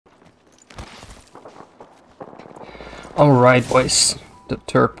Alright boys, the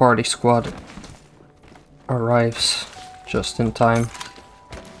third party squad arrives just in time.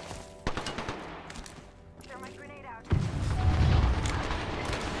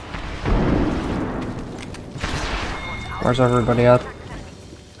 Where's everybody at?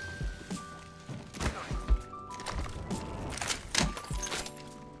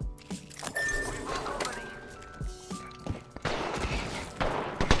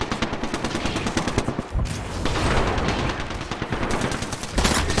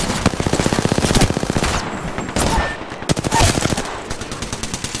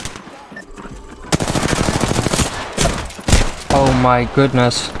 Oh my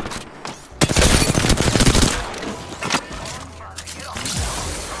goodness.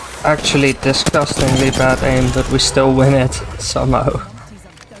 Actually disgustingly bad aim, but we still win it somehow.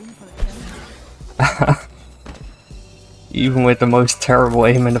 Even with the most terrible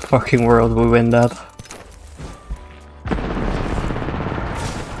aim in the fucking world, we win that.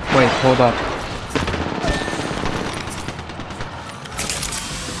 Wait, hold up.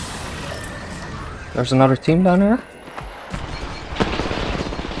 There's another team down here?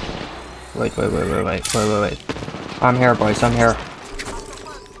 Wait. I'm here, boys, I'm here.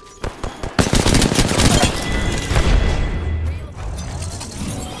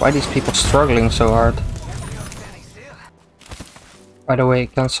 Why are these people struggling so hard? By the way,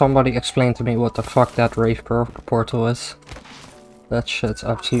 can somebody explain to me what the fuck that Wraith portal is? That shit's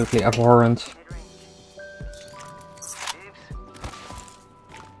absolutely abhorrent.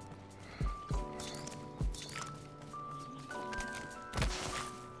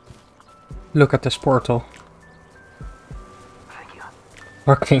 Look at this portal.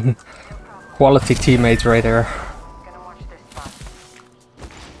 Fucking quality teammates right there.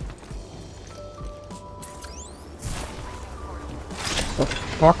 What the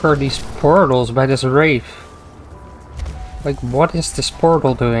fuck are these portals by this Wraith? Like, what is this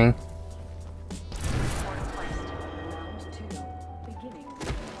portal doing?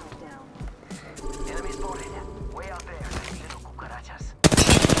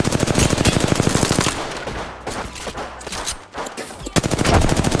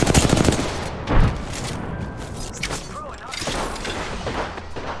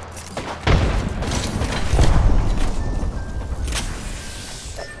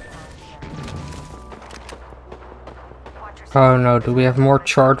 Oh no, do we have more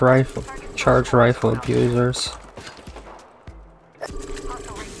charge rifle abusers?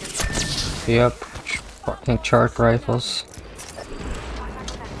 Yep, fucking charge rifles.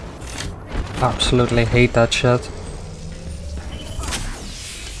 Absolutely hate that shit.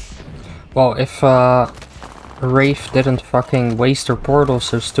 Well, if Wraith didn't fucking waste her portal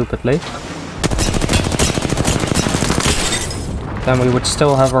so stupidly, then we would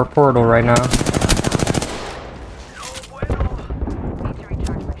still have our portal right now.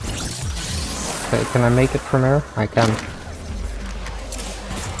 Okay, can I make it from here? I can.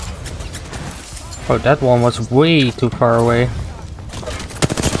 Oh, that one was way too far away.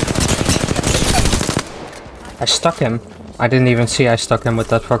 I stuck him. I didn't even see I stuck him with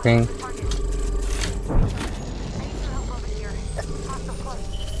that fucking...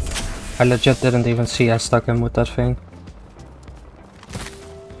 I legit didn't even see I stuck him with that thing.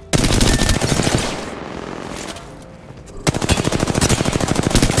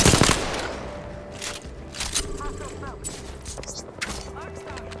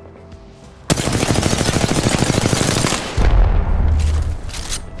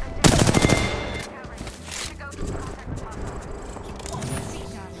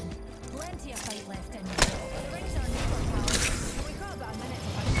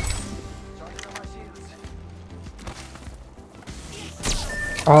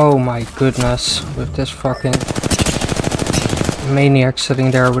 Oh my goodness, with this fucking maniac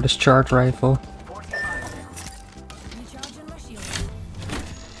sitting there with his charge rifle.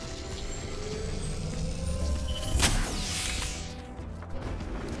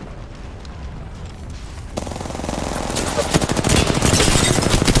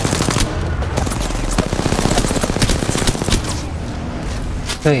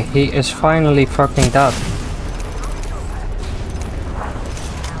 Okay, he is finally fucking dead.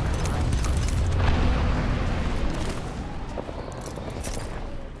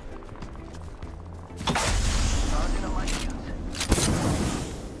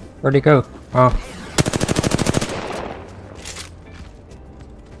 Where'd he go? Oh.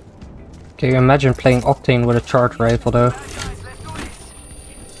 Can you imagine playing Octane with a charge rifle though?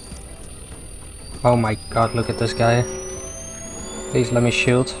 Oh my god, look at this guy. Please let me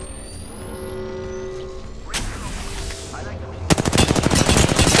shield.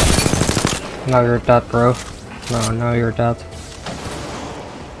 Now you're dead, bro. No, now you're dead.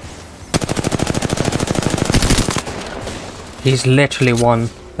 He's literally one.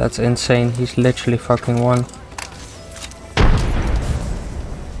 That's insane. He's literally fucking one.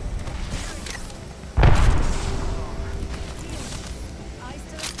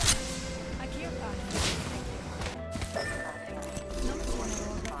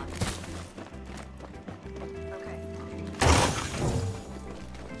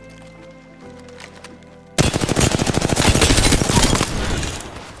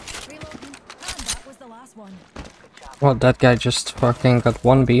 Well, that guy just fucking got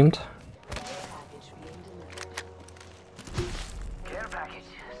one beamed. Care package,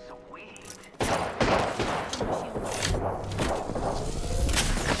 sweet.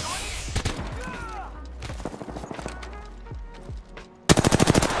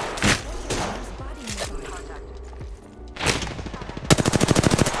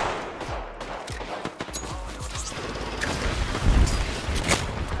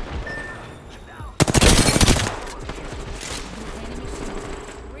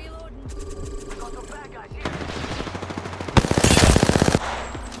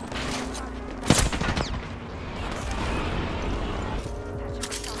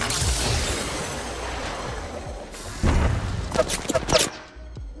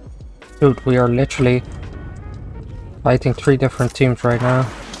 Dude, we are literally fighting 3 different teams right now.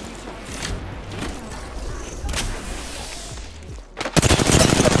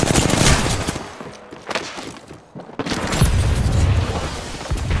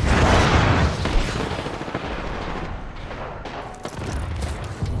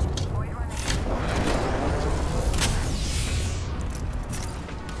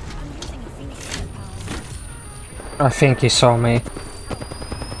 I think he saw me.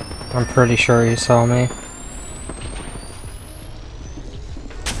 I'm pretty sure he saw me.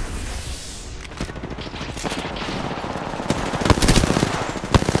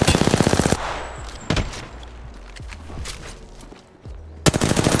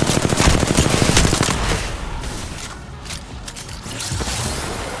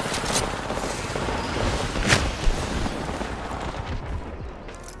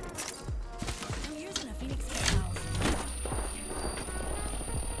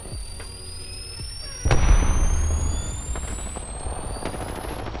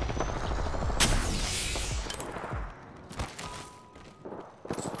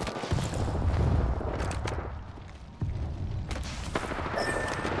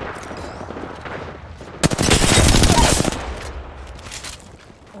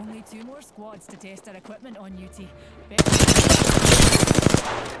 Two more squads to test our equipment on, UT. Broken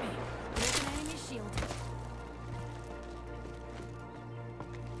enemy shield.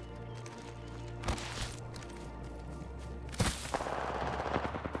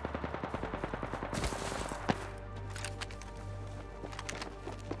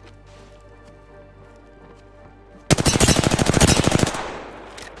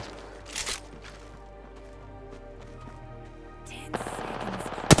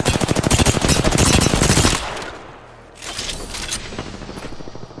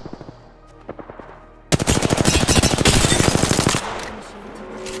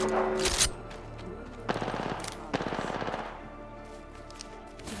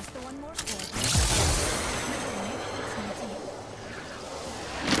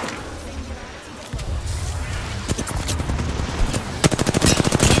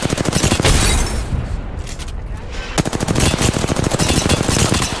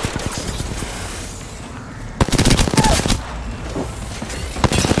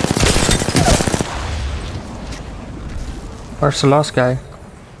 Where's the last guy?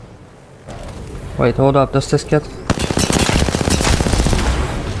 Wait, hold up, does this get...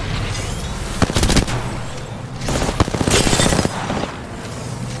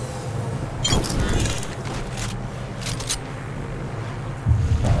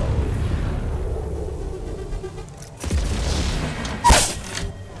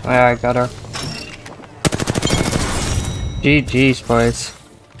 Yeah, I got her. GG's, boys.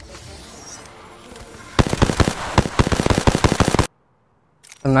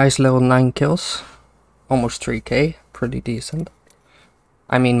 A nice little 9 kills. Almost 3k. Pretty decent.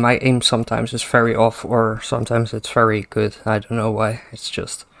 I mean, my aim sometimes is very off, or sometimes it's very good. I don't know why. It's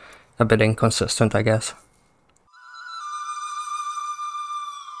just a bit inconsistent, I guess.